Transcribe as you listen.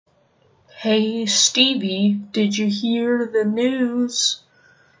Hey Stevie, did you hear the news?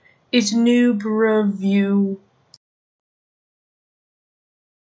 It's Noob Review.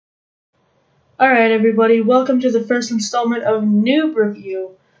 Alright everybody, welcome to the first installment of Noob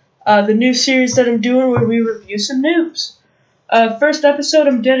Review, the new series that I'm doing where we review some noobs. First episode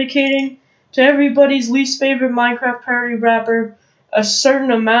I'm dedicating to everybody's least favorite Minecraft parody rapper, a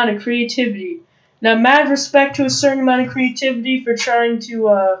certain amount of creativity. Now mad respect to a certain amount of creativity for trying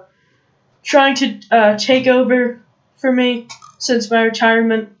to take over for me since my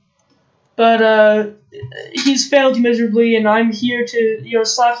retirement, but he's failed miserably, and I'm here to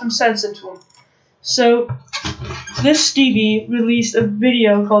slap some sense into him. So this Stevie released a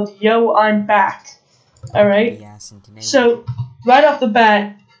video called "Yo, I'm Back." All right. So right off the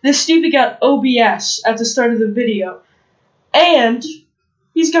bat, this Stevie got OBS at the start of the video, and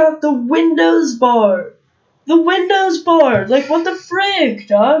he's got the Windows bar. The Windows bar, like what the frig,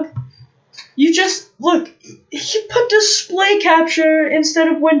 dog? You just, look, he put display capture instead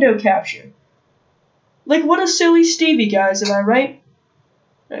of window capture. Like, what a silly Stevie, guys, am I right?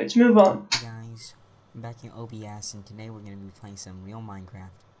 Alright, let's move on. Guys, I'm back in OBS, and today we're going to be playing some real Minecraft.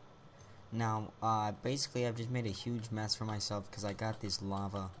 Now, basically, I've just made a huge mess for myself because I got this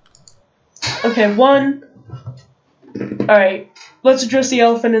lava. Okay, alright, let's address the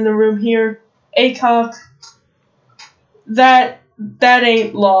elephant in the room here. ACAOC, that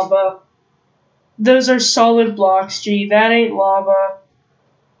ain't lava. Those are solid blocks, G. That ain't lava.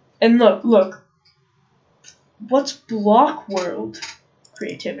 And look. What's block world?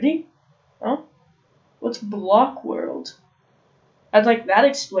 Creativity? Huh? What's block world? I'd like that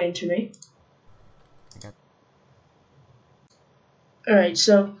explained to me. Alright,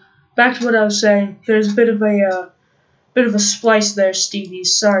 so back to what I was saying. There's a bit of a splice there, Stevies.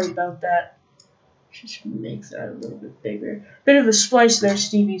 Sorry about that. Just make that a little bit bigger. Bit of a splice there,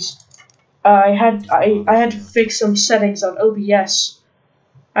 Stevies. I had to fix some settings on OBS.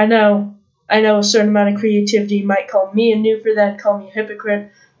 I know a certain amount of creativity might call me a noob for that, call me a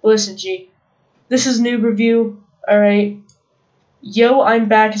hypocrite. But listen, G, this is Noob Review, alright? Yo, I'm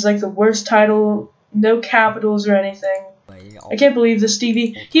Back is like the worst title, no capitals or anything. I can't believe this,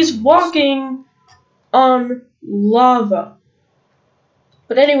 Stevie. He's walking on lava.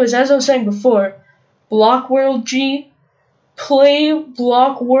 But anyways, as I was saying before, Block World, G, play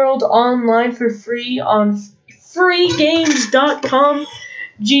Block World online for free on freegames.com.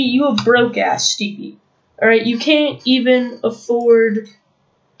 Gee, you a broke ass Stevie. Alright, you can't even afford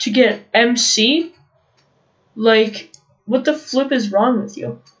to get MC? Like, what the flip is wrong with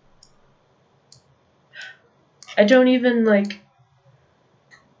you? I don't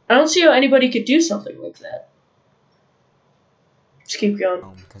see how anybody could do something like that. Just keep going.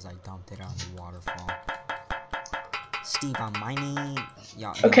 Because I dumped it on the waterfall. Steve, I'm mining.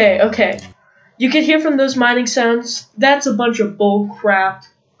 Yeah, okay. You can hear from those mining sounds. That's a bunch of bull crap.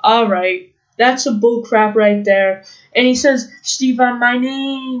 Alright, that's a bull crap right there. And he says, Steve, I'm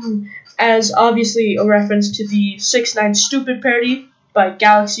mining, as obviously a reference to the 6ix9ine Stupid parody by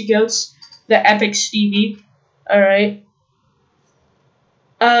Galaxy Goats, the epic Stevie. Alright.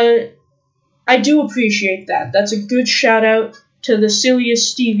 I do appreciate that. That's a good shout out to the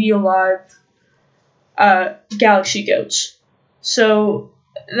silliest Stevie alive, Galaxy Goats. So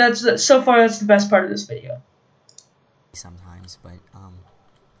so far that's the best part of this video. Sometimes, but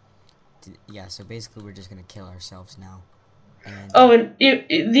yeah. So basically, we're just gonna kill ourselves now. And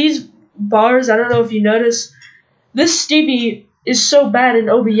these bars, I don't know if you notice, this Stevie is so bad in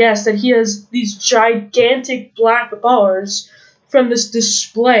OBS that he has these gigantic black bars from this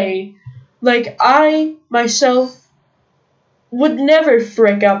display. Like, I myself would never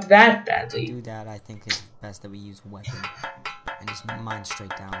frick up that badly. To do that, I think it's best that we use a weapon and just mine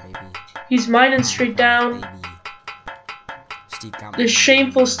straight down, baby. He's mining straight down. Baby. Steve got the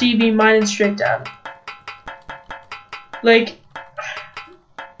shameful Stevie mining straight down. Like,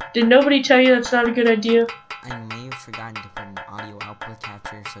 did nobody tell you that's not a good idea? I may have forgotten to put an audio output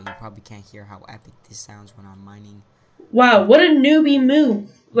capture, so you probably can't hear how epic this sounds when I'm mining. Wow, what a newbie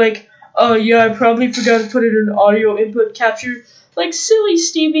move. Like, oh yeah, I probably forgot to put it in audio input capture. Like, silly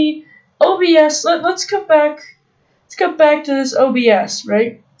Stevie. OBS, let's cut back. Let's cut back to this OBS,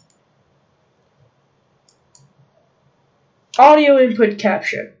 right? Audio input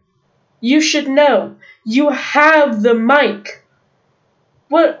capture. You should know. You have the mic.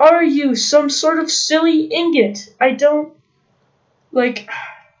 What are you, some sort of silly ingot? I don't, like,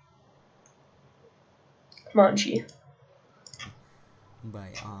 come on, G.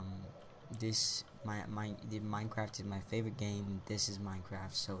 But, this Minecraft is my favorite game. This is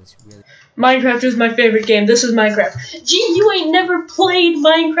Minecraft, so it's really. Minecraft is my favorite game. This is Minecraft. Gee, you ain't never played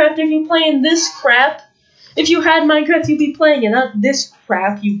Minecraft if you playing this crap. If you had Minecraft, you'd be playing it, not this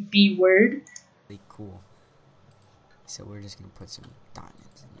crap, you B-word. Really cool. So we're just gonna put some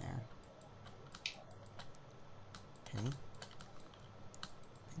diamonds in there. Okay.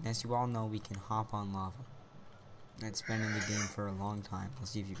 And as you all know, we can hop on lava. It's been in the game for a long time.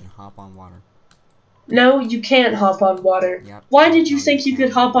 Let's see if you can hop on water. No, you can't hop on water. Yep. Why did you think you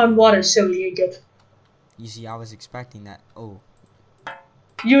could hop on water, silly idiot? You see, I was expecting that. Oh.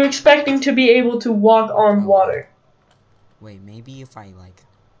 You were expecting to be able to walk on water. Wait, maybe if I, like...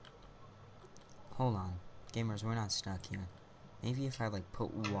 Hold on. Gamers, we're not stuck here. Maybe if I, like,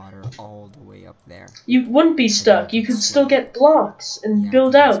 put water all the way up there. You wouldn't be stuck. You could still get blocks and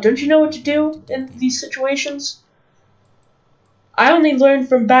build out. Don't you know what to do in these situations? I only learned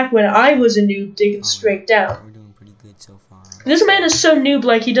from back when I was a noob digging straight down. We're doing pretty good so far. This man is so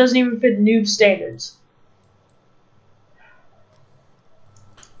noob-like he doesn't even fit noob standards.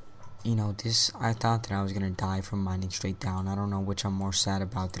 You know, I thought that I was gonna die from mining straight down. I don't know which I'm more sad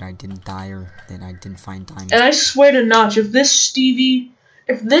about, that I didn't die or that I didn't find diamonds. And I swear to Notch, if this Stevie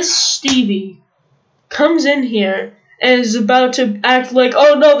comes in here and is about to act like,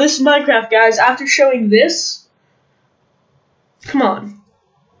 oh no, this is Minecraft, guys, after showing this, come on.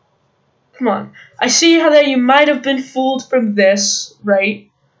 Come on. I see how that you might have been fooled from this,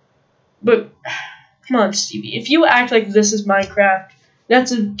 right? But, come on, Stevie. If you act like this is Minecraft,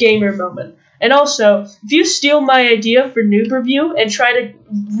 that's a gamer moment. And also, if you steal my idea for Noob Review and try to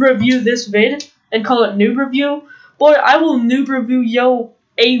review this vid and call it Noob Review, boy, I will Noob Review yo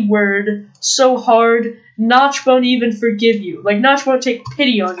A-word so hard, Notch won't even forgive you. Like, Notch won't take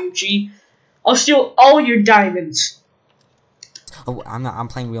pity on you, G. I'll steal all your diamonds. Oh, I'm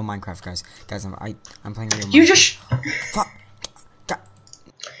playing real Minecraft, guys. Guys, I'm playing real Minecraft. You just... Fuck.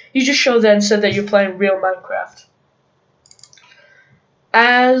 You just showed that and said that you're playing real Minecraft.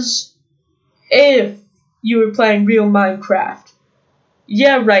 As if you were playing real Minecraft.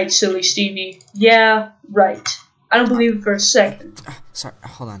 Yeah, right, silly Stevie. Yeah, right. I don't believe it for a second. Sorry,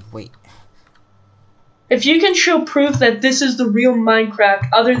 hold on, wait. If you can show proof that this is the real Minecraft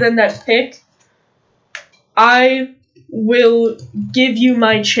other than that pic, I will give you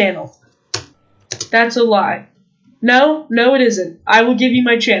my channel. That's a lie. No, it isn't. I will give you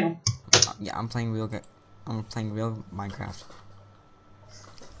my channel. Yeah, I'm playing real Minecraft.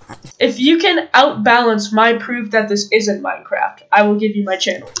 If you can outbalance my proof that this isn't Minecraft, I will give you my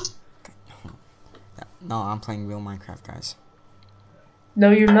channel. No, I'm playing real Minecraft, guys.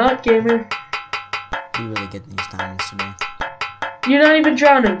 No, you're not, gamer. We really get these diamonds today. You're not even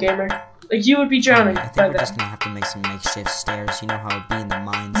drowning, gamer. Like, you would be drowning I think by we're then. just gonna have to make some makeshift stairs. You know how it be in the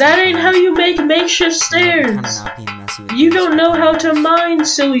mines. That ain't how you make makeshift stairs. You know, not being messy with You don't know how to mine,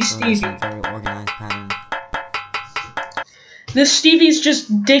 silly Stevie. It's a very organized pattern. This Stevie's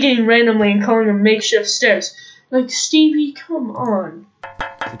just digging randomly and calling them makeshift stairs. Like, Stevie, come on.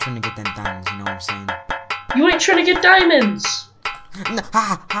 We're trying to get them diamonds, you know what I'm saying? You ain't trying to get diamonds. No,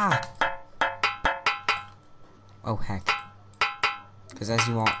 ha. Oh, heck. Because as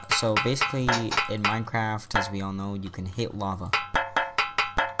you all... So, basically, in Minecraft, as we all know, you can hit lava.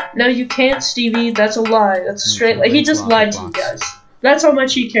 No, you can't, Stevie. That's a lie. That's straight... Like, he just lied to you guys. That's how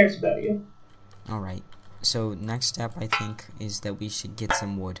much he cares about you. Alright. So, next step, I think, is that we should get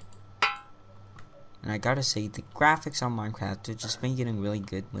some wood. And I gotta say, the graphics on Minecraft have just been getting really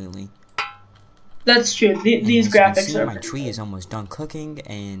good lately. That's true. These graphics are... My tree is almost done cooking,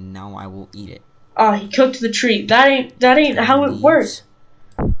 and now I will eat it. Ah, he cooked the tree. That ain't how it works.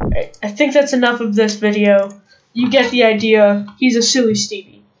 I think that's enough of this video. You get the idea. He's a silly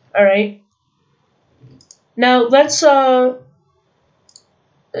Stevie. Alright? Now, let's look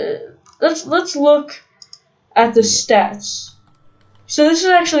at the stats. So this is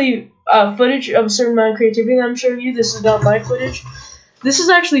actually footage of a certain amount of creativity that I'm showing you. This is not my footage. This is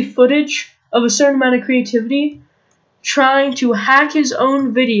actually footage of a certain amount of creativity trying to hack his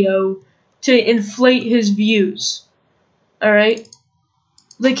own video to inflate his views. Alright?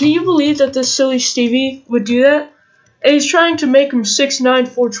 Like, can you believe that this silly Stevie would do that? And he's trying to make him 6'9",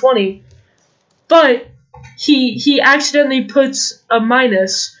 420, but he accidentally puts a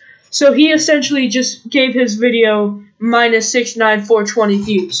minus. So he essentially just gave his video minus 6'9", 420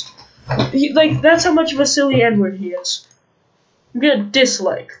 views. Like, that's how much of a silly N-word he is. I'm gonna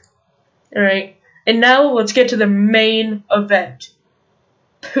dislike. Alright? And now, let's get to the main event.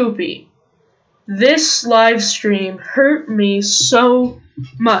 Poopy. This live stream hurt me so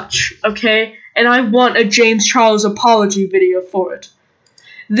much, okay? And I want a James Charles apology video for it.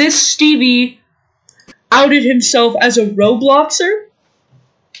 This Stevie outed himself as a Robloxer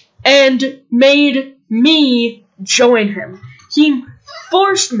and made me join him. He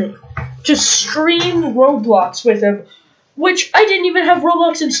forced me to stream Roblox with him, which I didn't even have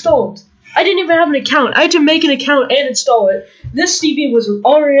Roblox installed. I didn't even have an account. I had to make an account and install it. This Stevie was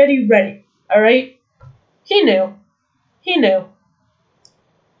already ready, alright? He knew. He knew.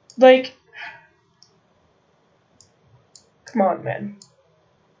 Like, come on, man.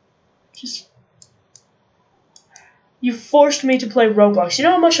 Just, you forced me to play Roblox. You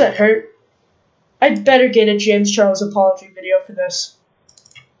know how much that hurt? I'd better get a James Charles apology video for this.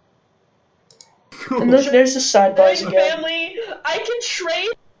 And look, there's the sidebars again. Family, I can trade.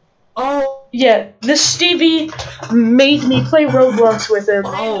 Oh. Yeah, this Stevie made me play Roblox with him.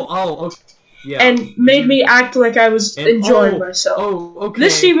 Okay. Yeah. And made me act like I was enjoying myself. Oh, okay.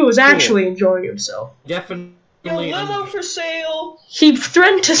 This Stevie was actually enjoying himself. Definitely. Limo for sale. He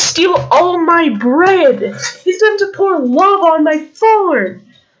threatened to steal all my bread. He threatened to pour lava on my farm.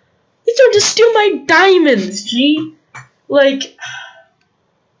 He threatened to steal my diamonds, G. Like,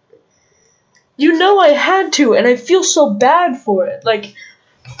 you know I had to, and I feel so bad for it. Like,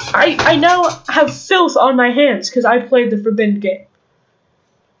 I now have filth on my hands because I played the forbidden game.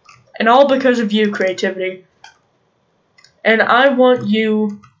 And all because of you, creativity. And I want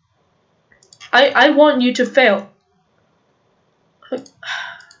you... I want you to fail.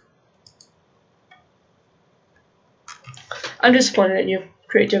 I'm disappointed in you,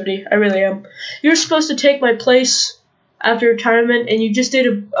 creativity. I really am. You're supposed to take my place after retirement, and you just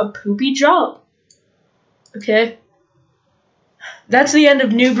did a poopy job. Okay? That's the end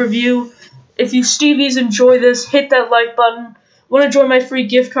of Noob Review. If you Stevies enjoy this, hit that like button. Want to join my free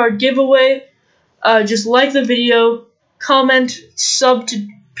gift card giveaway? Just like the video, comment, sub to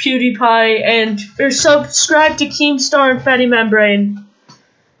PewDiePie, or subscribe to Keemstar and Fatty Man Brain.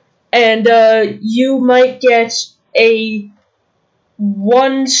 And you might get a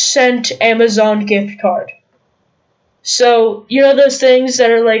 1-cent Amazon gift card. So, you know those things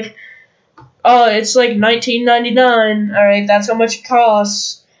that are like, oh, it's like $19.99, alright, that's how much it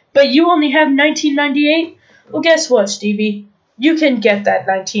costs. But you only have $19.98? Well, guess what, Stevie? You can get that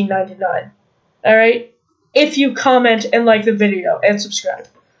 $19.99, alright? If you comment and like the video and subscribe.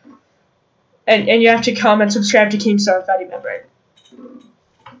 And you have to comment, subscribe to Keemstar and Fatty Man Brain.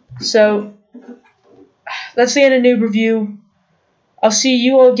 So, that's the end of Noob Review. I'll see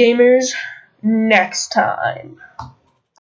you all gamers next time.